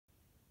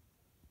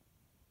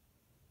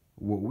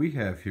what we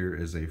have here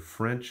is a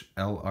French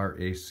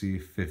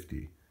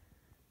LRAC-50.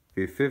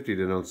 The 50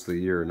 denotes the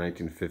year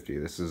 1950.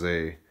 This is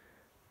a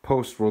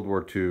post-World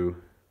War II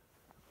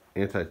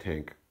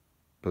anti-tank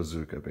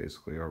bazooka,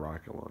 basically, or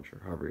rocket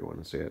launcher, however you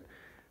want to say it.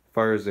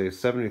 Fires a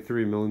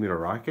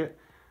 73mm rocket,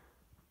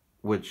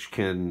 which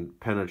can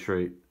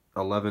penetrate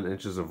 11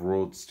 inches of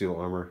rolled steel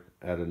armor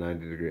at a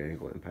 90-degree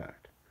angle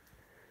impact.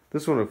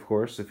 This one, of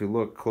course, if you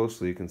look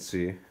closely, you can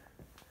see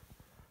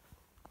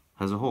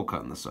has a hole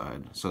cut in the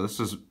side. So this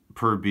is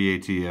per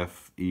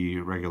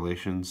BATFE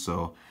regulations,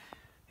 so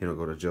you don't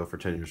go to jail for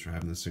 10 years for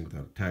having this thing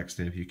without a tax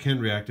stamp. You can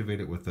reactivate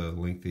it with a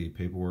lengthy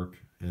paperwork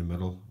and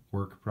metal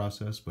work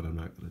process, but I'm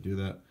not going to do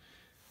that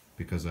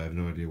because I have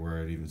no idea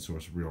where I'd even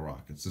source real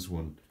rockets. This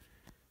one,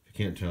 if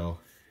you can't tell,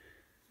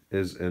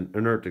 is an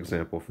inert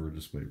example for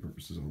display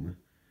purposes only.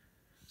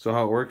 So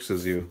how it works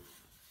is you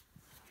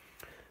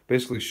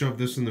basically shove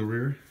this in the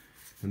rear,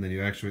 and then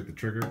you actuate the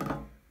trigger.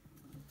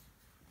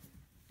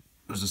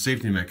 There's a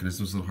safety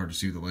mechanism. It's a little hard to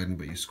see with the lighting,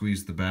 but you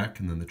squeeze the back,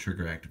 and then the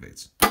trigger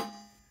activates.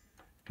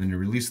 Then you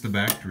release the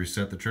back to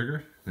reset the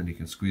trigger, then you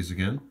can squeeze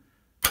again.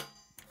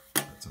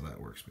 That's how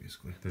that works,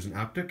 basically. There's an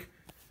optic.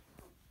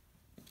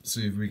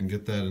 See if we can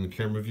get that in the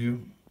camera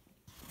view.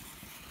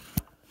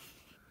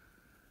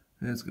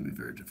 It's going to be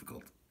very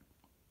difficult.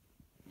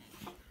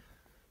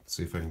 Let's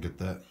see if I can get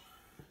that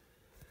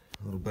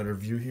a little better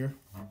view here.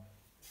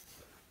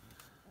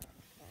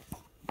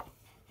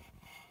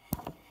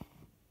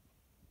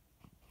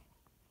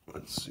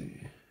 Let's see.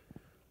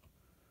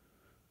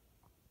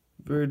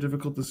 Very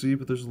difficult to see,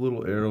 but there's a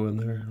little arrow in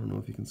there. I don't know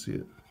if you can see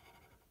it.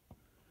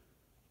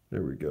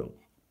 There we go.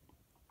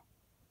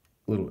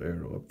 Little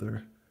arrow up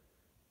there.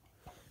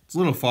 It's a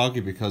little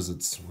foggy because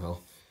it's,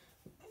 well,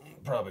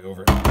 probably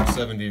over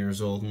 70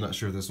 years old. I'm not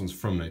sure if this one's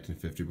from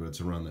 1950, but it's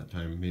around that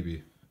time,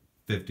 maybe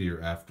 50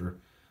 or after, a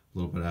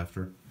little bit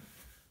after.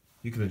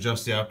 You can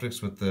adjust the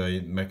optics with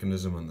the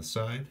mechanism on the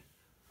side.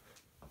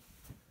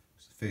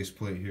 There's a face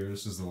plate here.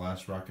 This is the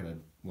last rocket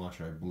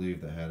launcher, I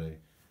believe, that had a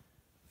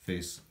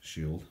face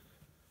shield.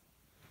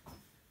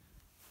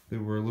 They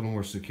were a little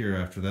more secure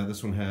after that.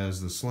 This one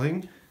has the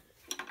sling.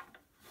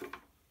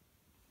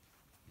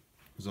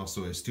 There's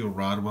also a steel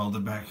rod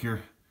welded back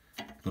here.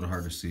 A little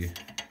hard to see.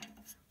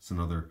 It's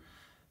another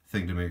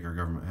thing to make our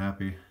government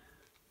happy.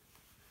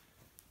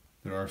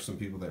 There are some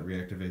people that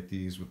reactivate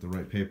these with the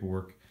right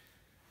paperwork.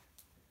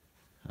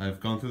 I've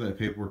gone through that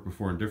paperwork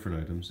before on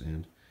different items,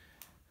 and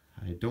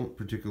I don't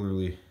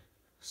particularly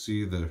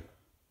see the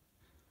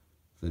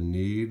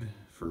need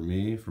for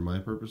me, for my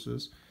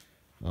purposes.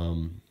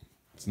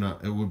 It's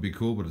not. It would be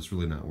cool, but it's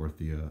really not worth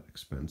the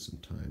expense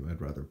and time. I'd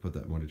rather put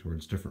that money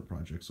towards different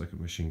projects like a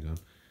machine gun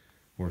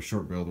or a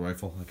short-barreled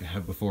rifle like I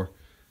had before.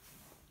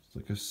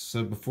 Like I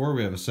said before,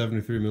 we have a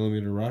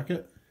 73mm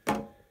rocket.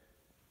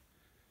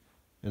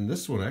 And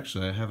this one,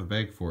 actually, I have a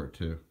bag for it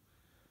too.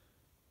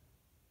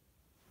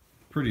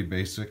 Pretty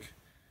basic.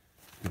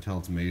 You can tell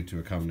it's made to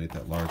accommodate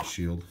that large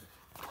shield.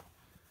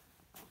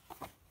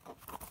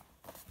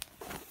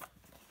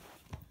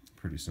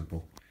 Pretty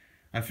simple.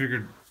 I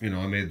figured, you know,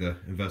 I made the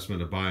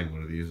investment of buying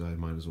one of these. I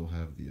might as well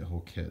have the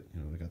whole kit.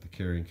 You know, they got the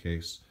carrying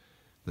case,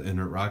 the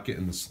inert rocket,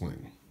 and the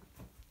sling.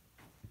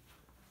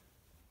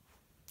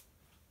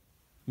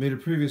 Made a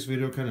previous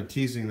video kind of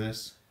teasing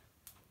this.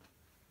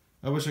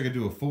 I wish I could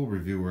do a full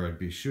review where I'd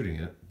be shooting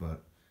it,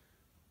 but,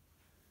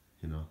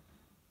 you know,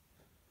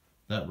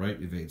 that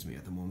right evades me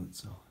at the moment,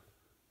 so.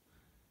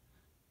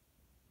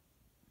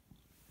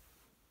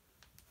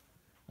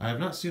 I have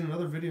not seen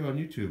another video on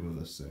YouTube of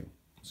this thing,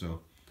 so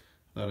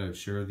I thought I'd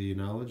share the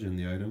knowledge and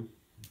the item.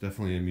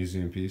 Definitely a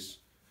museum piece.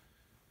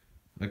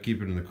 I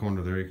keep it in the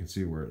corner there, you can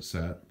see where it's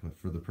sat, but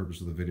for the purpose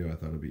of the video I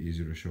thought it'd be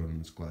easier to show it on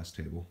this glass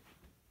table.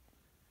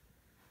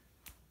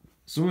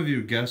 Some of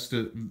you guessed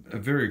it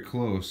very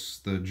close.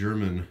 The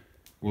German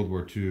World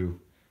War II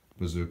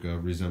bazooka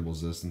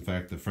resembles this. In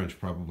fact, the French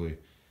probably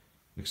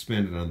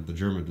expanded on the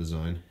German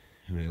design.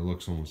 I mean, it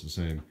looks almost the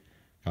same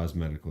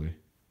cosmetically.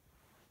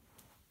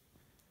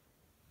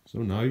 So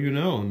now you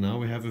know. Now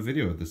we have a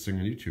video of this thing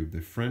on YouTube.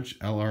 The French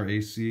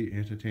LRAC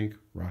anti-tank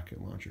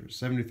rocket launcher.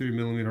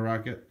 73mm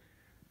rocket.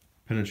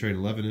 Penetrate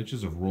 11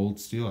 inches of rolled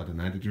steel at a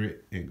 90-degree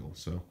angle.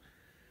 So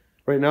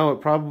right now it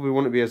probably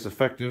wouldn't be as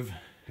effective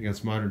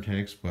against modern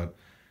tanks, but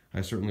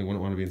I certainly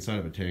wouldn't want to be inside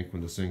of a tank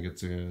when this thing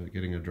gets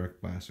getting a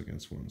direct blast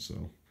against one.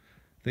 So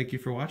thank you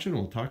for watching.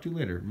 We'll talk to you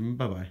later.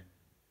 Bye-bye.